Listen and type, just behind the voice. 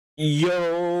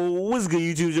Yo, what's good,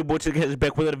 YouTube? Your boy Tezkashing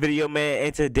back with another video, man.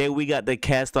 And today we got the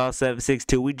kastov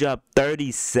 762. We dropped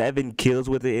 37 kills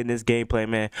with it in this gameplay,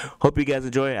 man. Hope you guys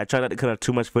enjoy it. I try not to cut out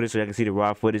too much footage so y'all can see the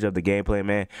raw footage of the gameplay,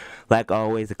 man. Like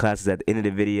always, the class is at the end of the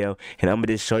video, and I'm gonna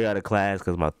just show y'all the class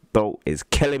because my throat is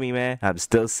killing me, man. I'm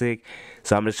still sick,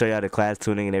 so I'm gonna show y'all the class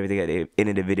tuning and everything at the end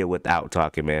of the video without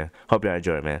talking, man. Hope y'all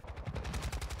enjoy it, man.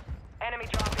 Enemy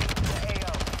dropping to the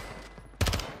AO.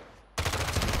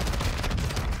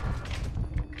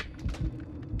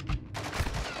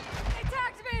 They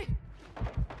tagged me!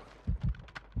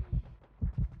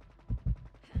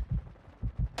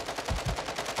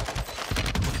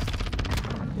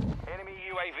 Enemy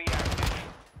UAV active.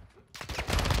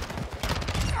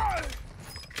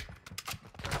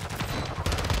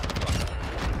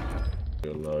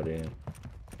 Good load in.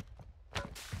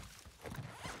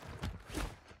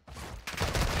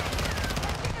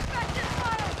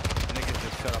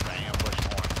 Set up an ambush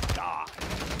on die.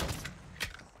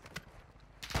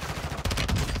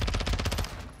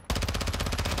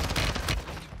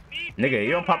 Nigga,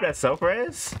 you don't pop that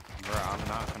self-res? Bruh, I'm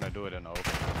not gonna do it in the open.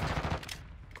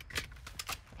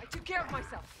 I took care of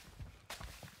myself.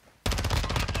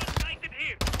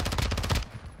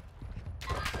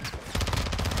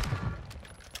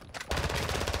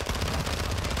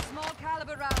 Small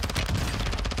caliber round.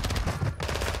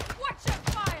 Watch your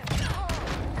fire!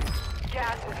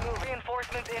 Gas is moving.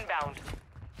 Reinforcements inbound.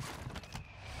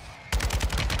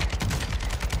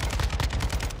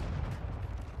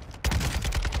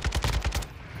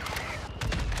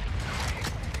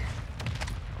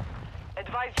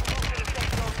 Advise you move to the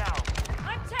safe zone now.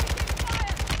 I'm taking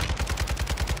fire!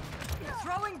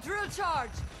 Throwing drill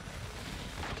charge.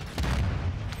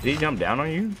 Did he jump down on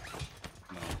you?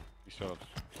 No, he still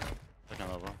second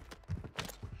level.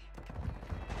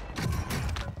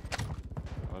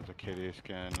 That was a kitty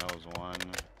skin, that was one.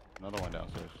 Another one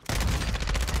downstairs.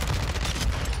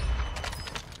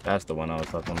 That's the one I was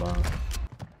talking about.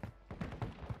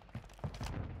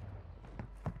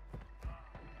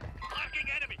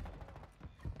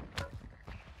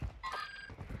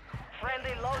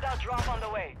 Friendly loadout drop on the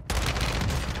way.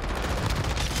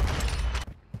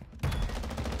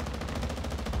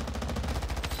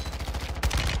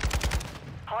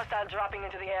 Hostile dropping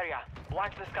into the area.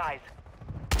 Watch the skies.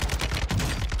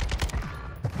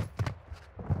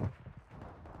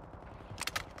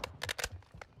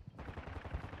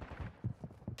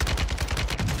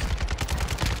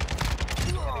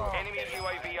 Enemy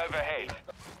UAV overhead.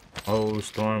 Oh,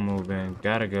 storm moving.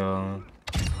 Gotta go.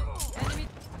 Enemy.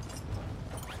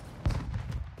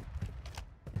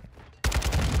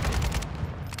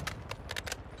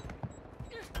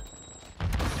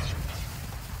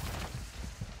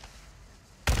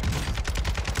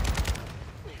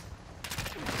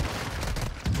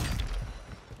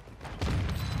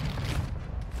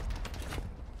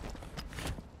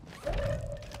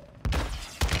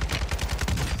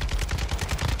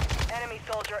 Enemy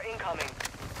soldier incoming.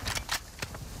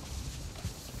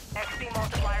 XP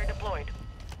multiplier deployed.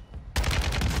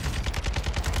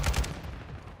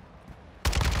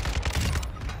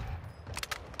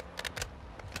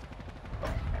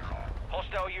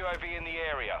 Hostile UAV in the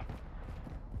area.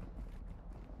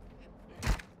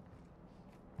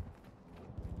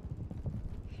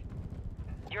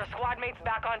 Your squad mates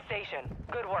back on station.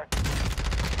 Good work.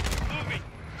 Moving.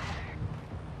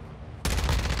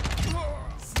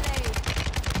 Slave.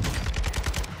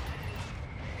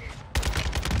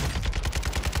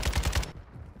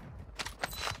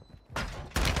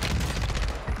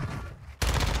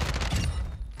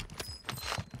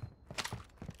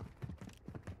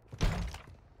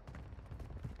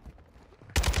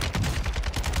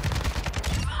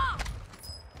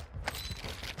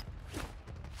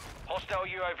 Hostile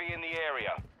UAV in the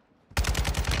area.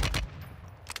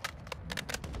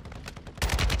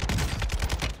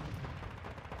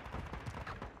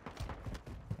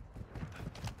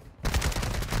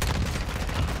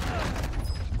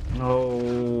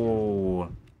 Oh.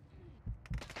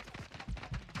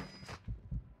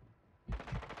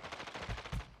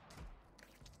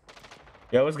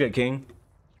 Yo, what's good, King?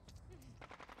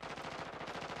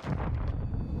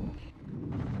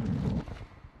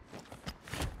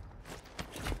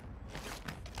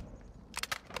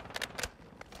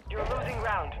 You're losing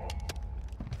round.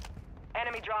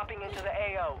 Enemy dropping into the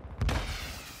AO.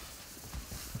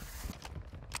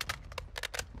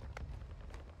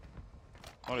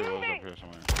 Oh, he was up here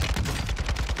somewhere.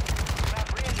 Have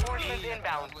reinforcements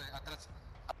inbound.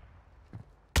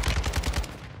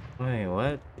 Wait,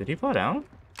 what? Did he fall down?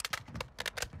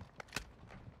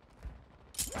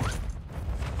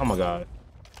 Oh my god.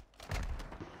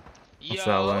 Yo.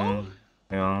 selling,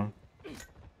 you know.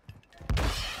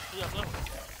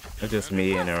 It's just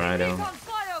me and a rhino.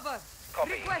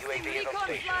 Copy. UAV is on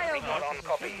station. Recon on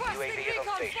copy. UAV is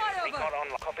on station. Recon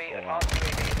on copy. Advanced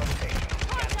UAV is on station.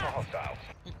 Scan for hostiles.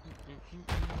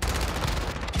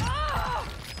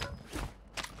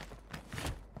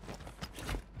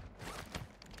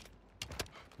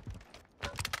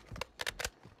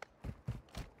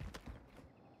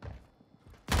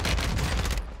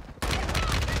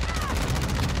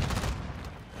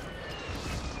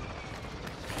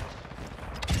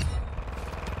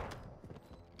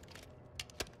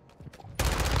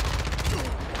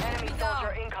 Enemy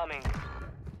soldier incoming.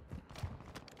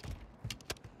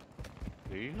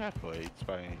 Do you have plates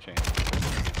by any chance?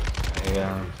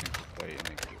 Yeah. Plate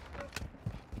and they-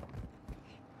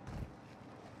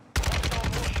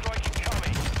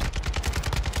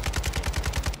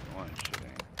 One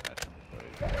shooting. That's some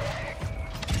plate.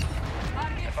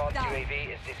 Advanced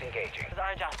UAV is disengaging.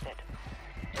 Are adjusted.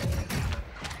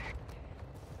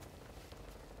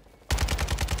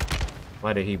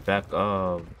 Why did he back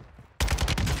up?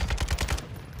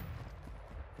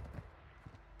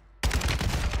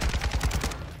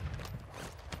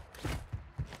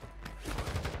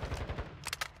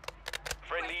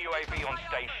 Friendly UAV on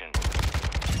station.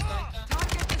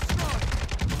 Target destroyed.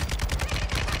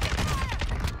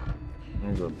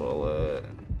 There's a bullet.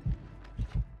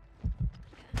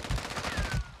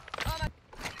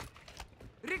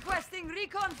 Requesting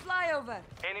recon flyover.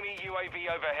 Enemy UAV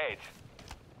overhead.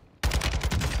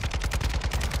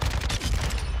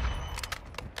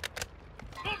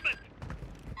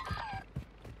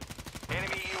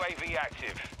 Enemy UAV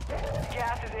active.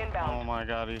 Gas is Oh inbound. my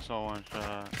god, he's so one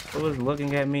shot. Who was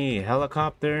looking at me?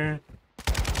 Helicopter?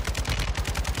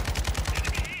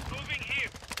 Moving here.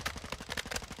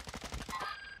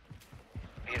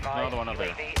 Be Another one up there.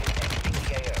 UAV is exiting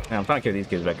the AO. Man, I'm trying to kill these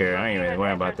kids back here. I ain't even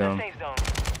worrying about them. Safe zone.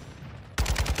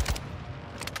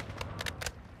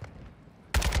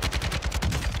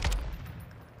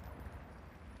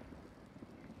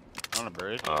 On a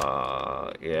bridge.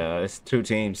 Yeah, it's two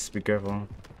teams. Be careful.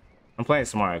 I'm playing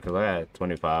smart because I had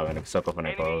 25 and it suck up on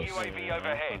their Enemy clothes. UAV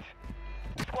overhead.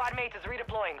 Squad mate is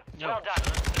redeploying. Yo. Well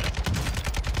done.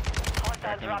 Hostiles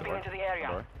Back in the dropping door. into the area.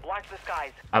 Door. Watch the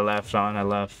skies. I left, Sean. I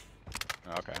left.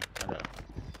 Okay. Okay.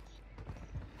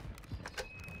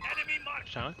 Enemy mark.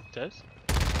 Sean, Tez.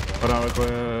 Hold on real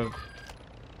quick.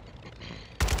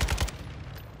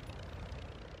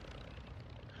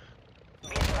 Be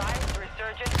advised,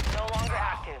 resurgence no longer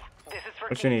active. This is for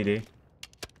What you need, D?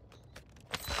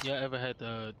 You ever had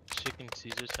the chicken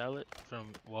Caesar salad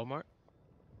from Walmart?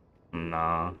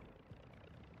 Nah.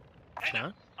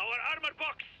 Sean? Our armor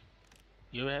box.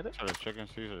 You ever had it? So the chicken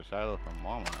Caesar salad from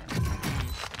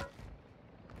Walmart.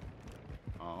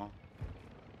 Oh.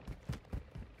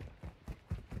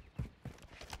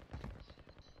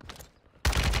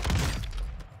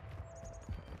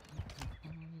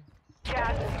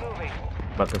 Gas is moving.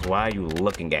 Because why are you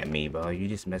looking at me, bro? You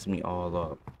just messed me all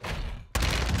up.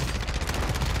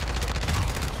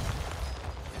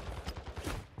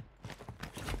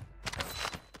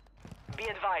 Be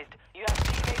advised, you have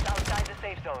teammates outside the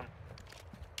safe zone.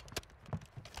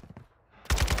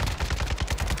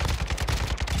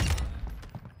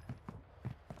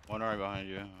 One right behind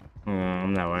you.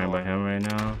 I'm not worrying about him right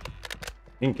now.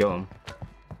 You can kill him.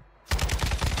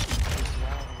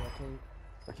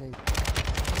 Okay.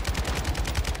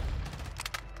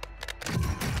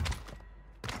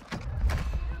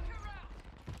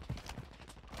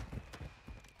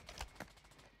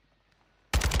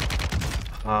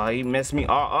 He messed me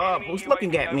all up. Who's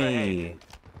looking at me?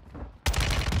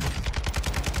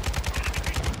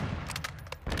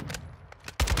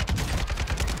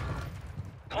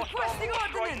 Requesting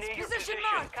ordnance. Position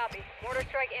mark. Copy. Mortar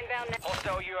strike inbound now.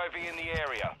 Hostile UAV in the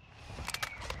area.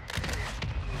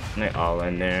 They all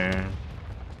in there.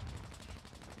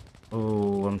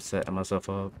 Oh, I'm setting myself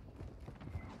up.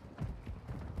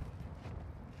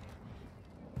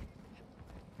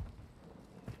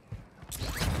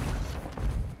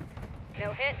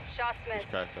 No hit. Shots He's missed.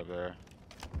 cracked up there.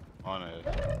 On it.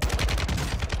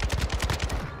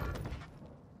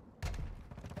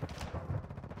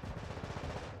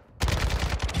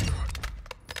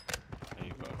 There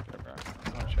you go, there, bro.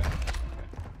 Oh, shit.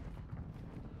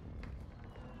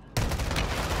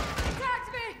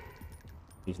 Attacked me.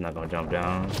 He's not gonna jump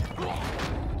down.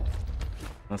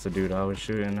 That's the dude I was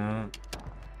shooting at.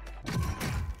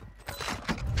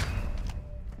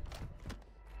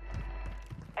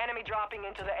 Enemy dropping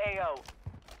into the AO.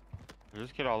 Did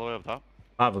this kid all the way up top?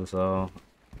 Probably so.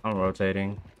 I'm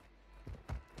rotating.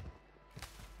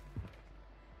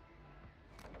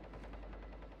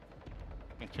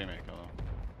 My teammate kill him.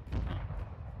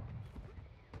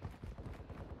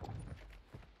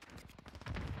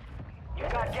 You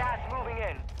got gas moving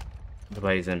in.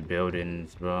 Nobody's in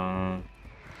buildings, bro.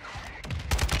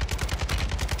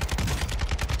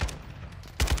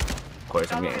 Of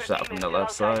course, I'm getting shot from the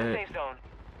left side.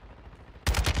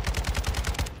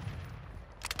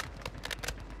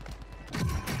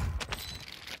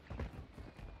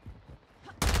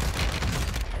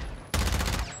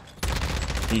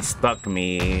 He stuck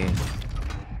me.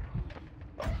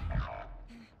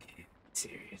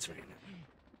 Serious right now.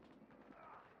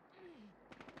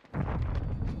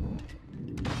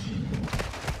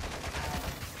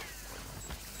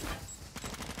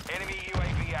 Enemy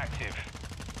UAV active.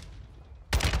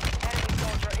 Enemy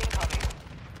soldier incoming.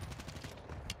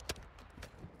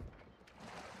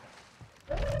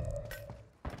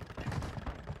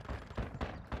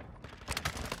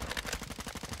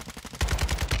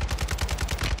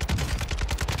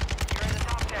 You're in the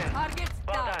top 10. Targets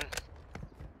Well down. done.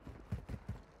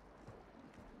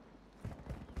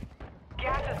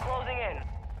 Gas is closing in.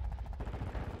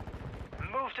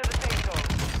 Move to the safe zone.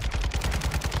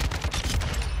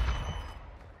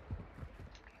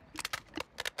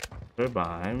 They're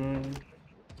behind me.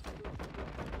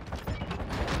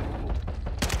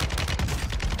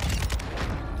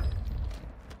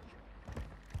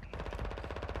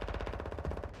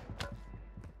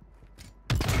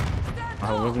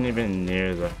 I wasn't even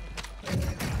near the.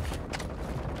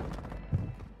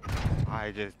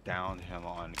 I just downed him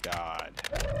on God.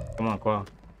 Come on, Qual.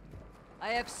 I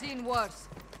have seen worse.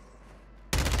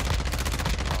 You're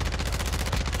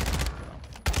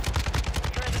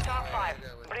in the top 5.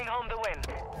 Bring home the win.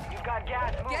 You've got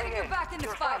gas moving Getting you in. back in the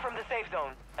You're far fight. from the safe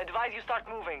zone. Advise you start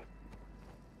moving.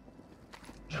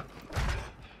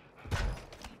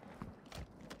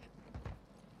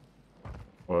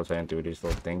 What was I do this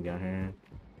little thing down here?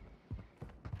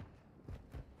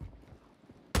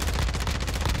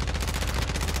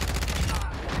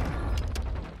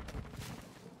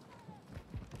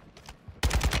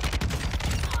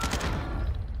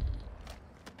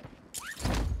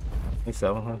 He's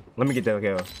so, huh? Let me get that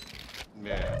kill.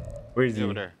 Yeah. Where is He's he?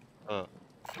 over there. Oh.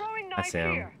 Throwing I knife see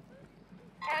him. here.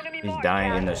 Enemy He's marked.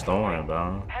 dying in the Gas is storm, moving.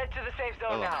 bro. Head to the safe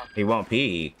zone now. He won't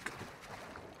peek.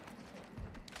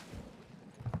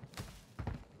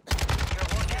 Your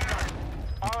work is done.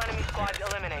 All enemy squads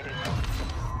eliminated.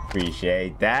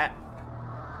 Appreciate that.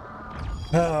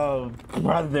 Oh,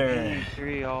 brother.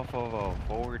 3 off of a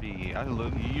 40.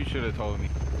 You should have told me.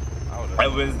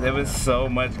 There was so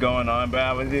much going on,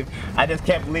 bro. I just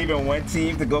kept leaving one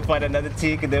team to go find another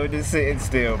team because they were just sitting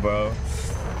still, bro.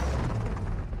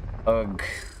 Ugh.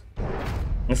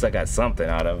 At least I got something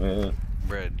out of it.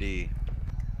 Brett D.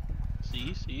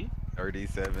 See?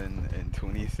 37 and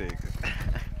 26.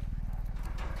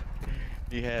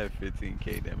 He had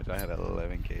 15k damage. I had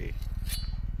 11k.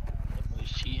 That boy's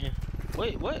cheating.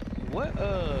 Wait, what?